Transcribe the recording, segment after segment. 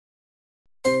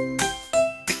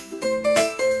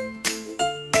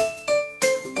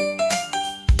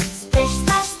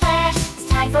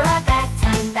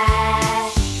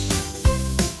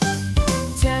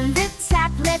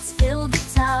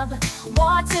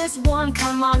water's warm,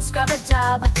 come on, scrub a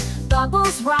dub.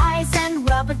 Bubbles rise and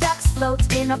rubber ducks float.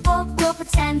 In a boat we'll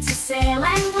pretend to sail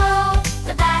and glow.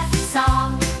 The bath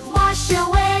song, wash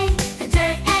away the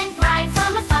dirt and grime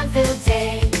from a fun-filled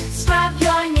day. Scrub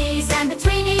your knees and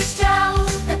between each toe.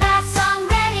 The bath song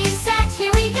ready, set,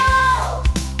 here we go.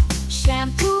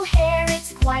 Shampoo hair,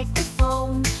 it's quite the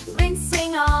foam.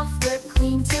 Rinsing off, we're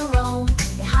clean to roam.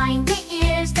 Behind the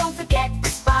ears, don't forget the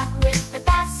spot. With the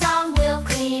bath song, we'll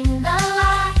clean the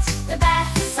lot. The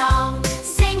bath song,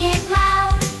 sing it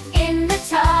loud. In the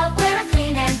tub, we're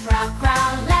clean and proud.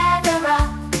 Ground, lather up,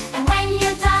 and when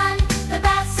you're done, the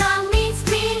bath song means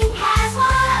cleaning has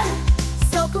won.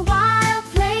 Soak a while,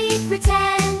 play,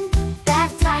 pretend.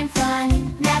 Bath time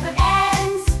fun never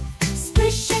ends.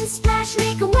 Splish and splash,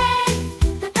 make a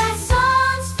wave. The bath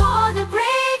song's for the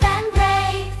brave and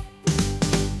brave.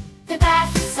 The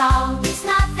bath song is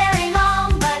not very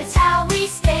long, but it's how we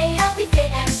stay healthy,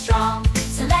 fit, and strong.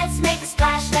 So let's make a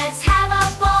splash, let's have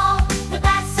a ball. The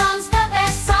bath song's the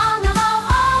best song of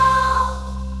all.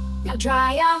 Now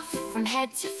dry off from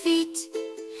head to feet.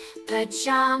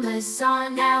 Pajamas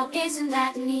on now, isn't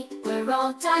that neat? We're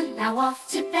all done, now off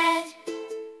to bed.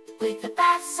 With the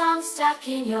bath song stuck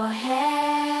in your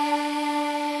head.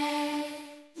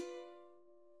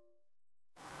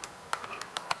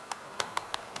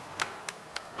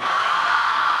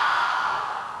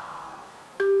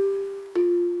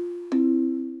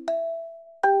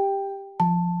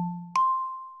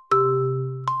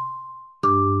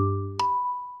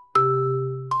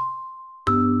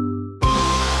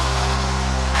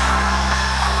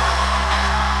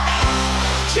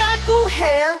 Shampoo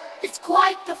hair, it's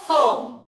quite the foam.